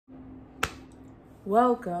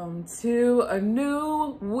Welcome to a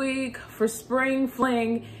new week for Spring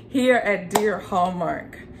Fling here at Dear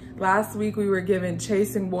Hallmark. Last week we were given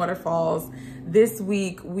Chasing Waterfalls. This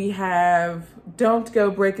week we have Don't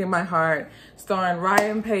Go Breaking My Heart, starring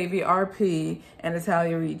Ryan Paevey, RP, and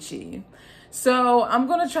Italia Ricci. So I'm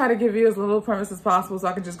gonna try to give you as little premise as possible so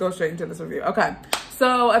I can just go straight into this review. Okay,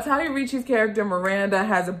 so Italia Ricci's character Miranda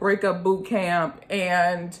has a breakup boot camp,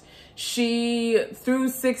 and she, through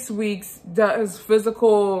 6 weeks, does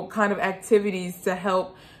physical kind of activities to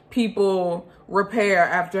help people repair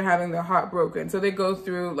after having their heart broken. So they go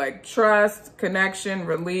through like trust, connection,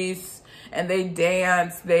 release, and they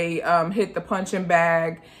dance, they hit the punching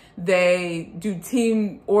bag, they do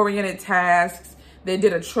team-oriented tasks, they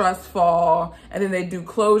did a trust fall, and then they do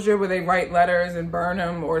closure where they write letters and burn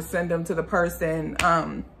them or send them to the person.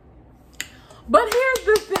 But here's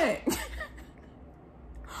the thing.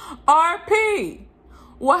 RP,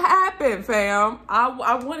 what happened, fam?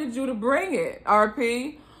 I wanted you to bring it,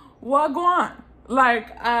 RP. What going? Like,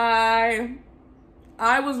 I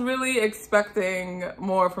was really expecting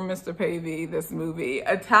more from Mr. Paevey this movie.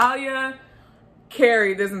 Italia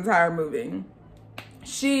carried this entire movie.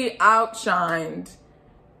 She outshined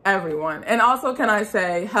everyone. And also, can I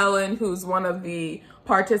say, Helen, who's one of the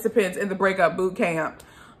participants in the breakup boot camp,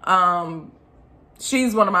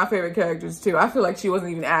 she's one of my favorite characters too. I feel like she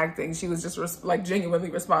wasn't even acting. She was just like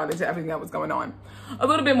genuinely responding to everything that was going on. A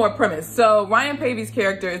little bit more premise. So Ryan Paevey's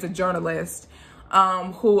character is a journalist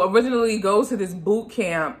who originally goes to this boot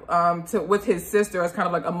camp with his sister as kind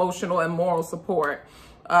of like emotional and moral support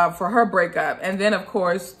for her breakup. And then of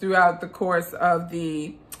course, throughout the course of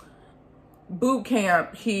the boot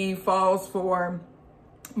camp, he falls for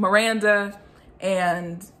Miranda,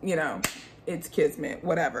 and you know, it's kismet,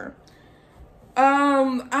 whatever.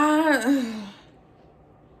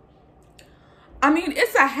 I mean,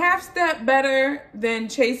 it's a half step better than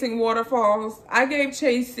Chasing Waterfalls. I gave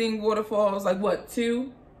Chasing Waterfalls like what,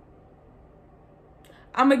 2?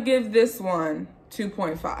 I'm gonna give this one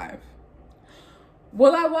 2.5.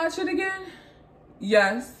 Will I watch it again?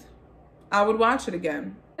 Yes, I would watch it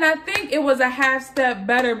again. And I think it was a half step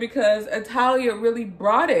better because Italia really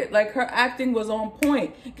brought it. Like, her acting was on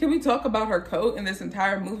point. Can we talk about her coat in this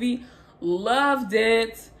entire movie? Loved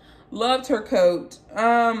it. Loved her coat.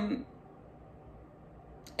 And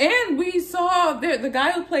we saw the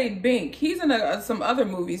guy who played Bink. He's in some other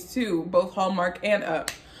movies too, both Hallmark and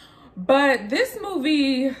Up. But this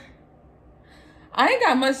movie, I ain't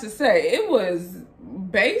got much to say. It was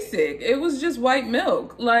basic. It was just white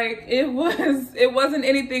milk. Like, it wasn't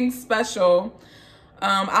anything special.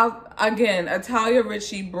 Again, Italia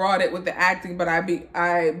Ricci brought it with the acting, but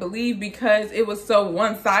I believe because it was so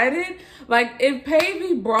one-sided. Like, if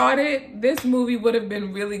Paevey brought it, this movie would have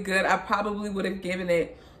been really good. I probably would have given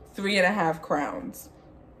it 3.5 crowns.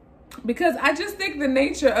 Because I just think the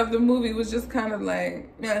nature of the movie was just kind of like,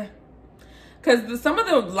 eh. Because some of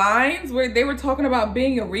the lines where they were talking about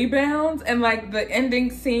being a rebound, and like the ending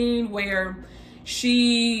scene where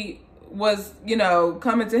she was, you know,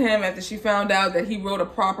 coming to him after she found out that he wrote a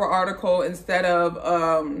proper article instead of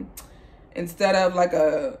like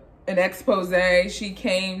an expose. She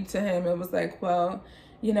came to him and was like, well,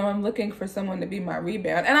 you know, I'm looking for someone to be my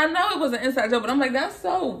rebound. And I know it was an inside joke, but I'm like, that's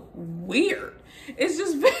so weird. It's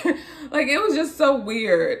just like, it was just so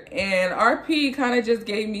weird. And RP kind of just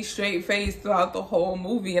gave me straight face throughout the whole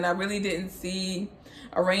movie, and I really didn't see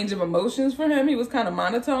a range of emotions from him. He was kind of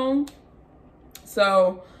monotone.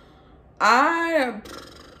 So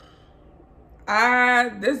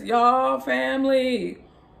this y'all family,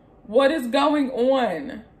 what is going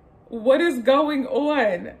on? What is going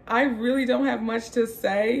on? I really don't have much to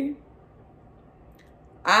say.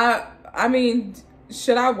 I mean,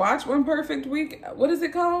 should I watch One Perfect Week? What is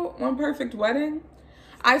it called? One Perfect Wedding?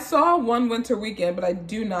 I saw One Winter Weekend, but I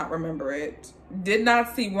do not remember it. Did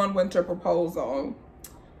not see One Winter Proposal.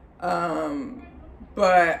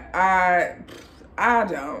 But I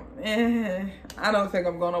don't think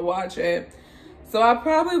I'm gonna watch it. So I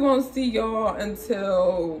probably won't see y'all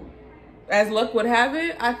until As Luck Would Have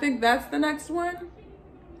It. I think that's the next one,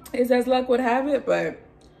 is As Luck Would Have It. But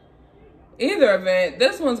either event,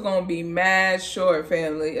 this one's gonna be mad short,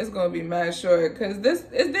 family. It's gonna be mad short because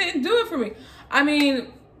it didn't do it for me. I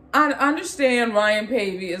mean, I understand Ryan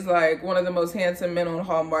Paevey is like one of the most handsome men on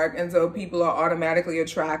Hallmark, and so people are automatically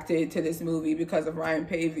attracted to this movie because of Ryan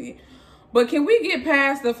Paevey. But can we get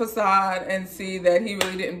past the facade and see that he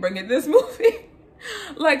really didn't bring it this movie?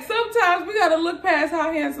 Like, sometimes we gotta look past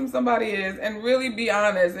how handsome somebody is and really be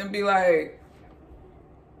honest and be like,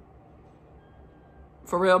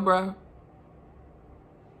 for real, bro?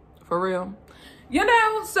 For real? You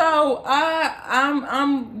know, so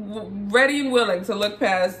I'm ready and willing to look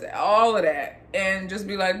past all of that and just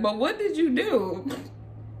be like, but what did you do?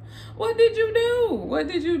 What did you do? What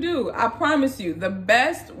did you do? I promise you, the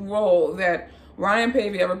best role that Ryan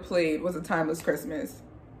Paevey ever played was A Timeless Christmas.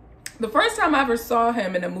 The first time I ever saw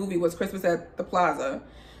him in a movie was Christmas at the Plaza.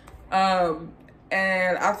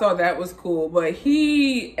 And I thought that was cool, but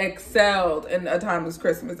he excelled in A Timeless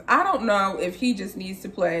Christmas. I don't know if he just needs to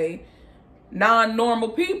play non-normal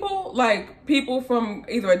people, like people from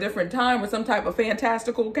either a different time or some type of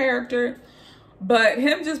fantastical character, but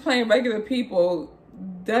him just playing regular people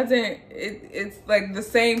doesn't, it's like the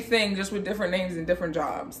same thing, just with different names and different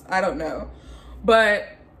jobs. I don't know.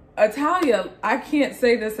 But Italia, I can't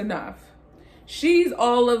say this enough. She's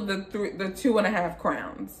all of the 2.5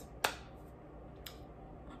 crowns.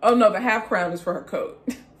 Oh no, the half crown is for her coat.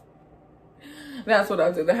 That's what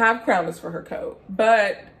I'll do. The half crown is for her coat.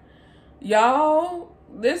 But y'all,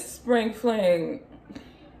 this spring fling,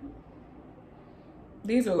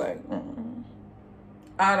 these are like,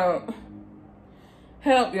 I don't,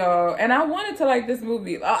 help y'all. And I wanted to like this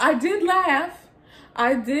movie. I did laugh.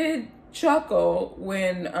 I did chuckle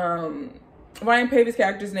when Ryan Paevey's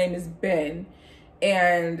character's name is Ben,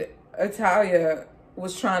 and Italia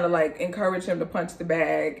was trying to like encourage him to punch the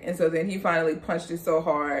bag, and so then he finally punched it so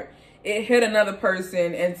hard it hit another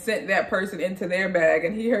person and sent that person into their bag,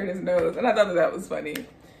 and he hurt his nose, and I thought that was funny.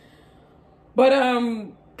 But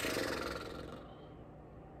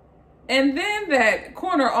and then that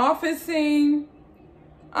corner office scene,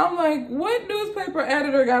 I'm like, what newspaper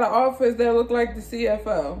editor got an office that looked like the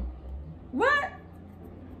CFO? What?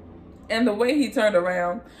 And the way he turned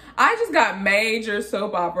around, I just got major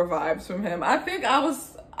soap opera vibes from him. I think I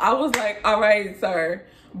was like, all right, sir,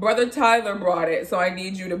 Brother Tyler brought it, so I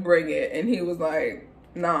need you to bring it. And he was like,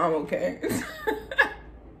 nah, I'm okay.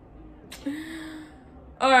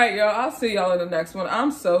 All right, y'all, I'll see y'all in the next one.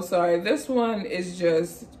 I'm so sorry. This one is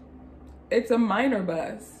just, it's a minor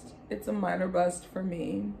bust. It's a minor bust for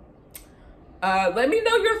me. Let me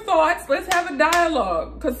know your thoughts. Let's have a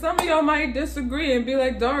dialogue, because some of y'all might disagree and be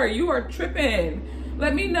like, Dara, you are tripping.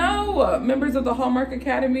 Let me know. Members of the Hallmark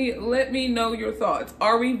Academy, let me know your thoughts.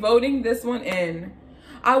 Are we voting this one in?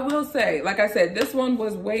 I will say, like I said, this one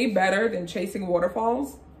was way better than Chasing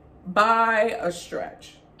Waterfalls by a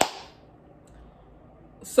stretch.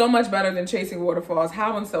 So much better than Chasing Waterfalls.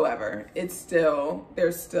 Howsoever, it's still,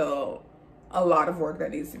 there's still a lot of work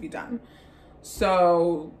that needs to be done.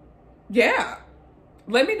 So yeah,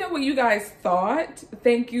 let me know what you guys thought.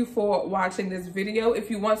 Thank you for watching this video.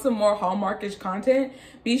 If you want some more Hallmarkish content,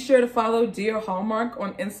 be sure to follow Dear Hallmark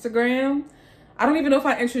on Instagram. I don't even know if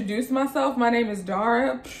I introduced myself. My name is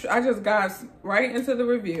Dara. I just got right into the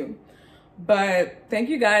review. But thank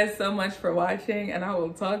you guys so much for watching, and I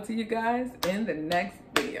will talk to you guys in the next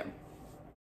video.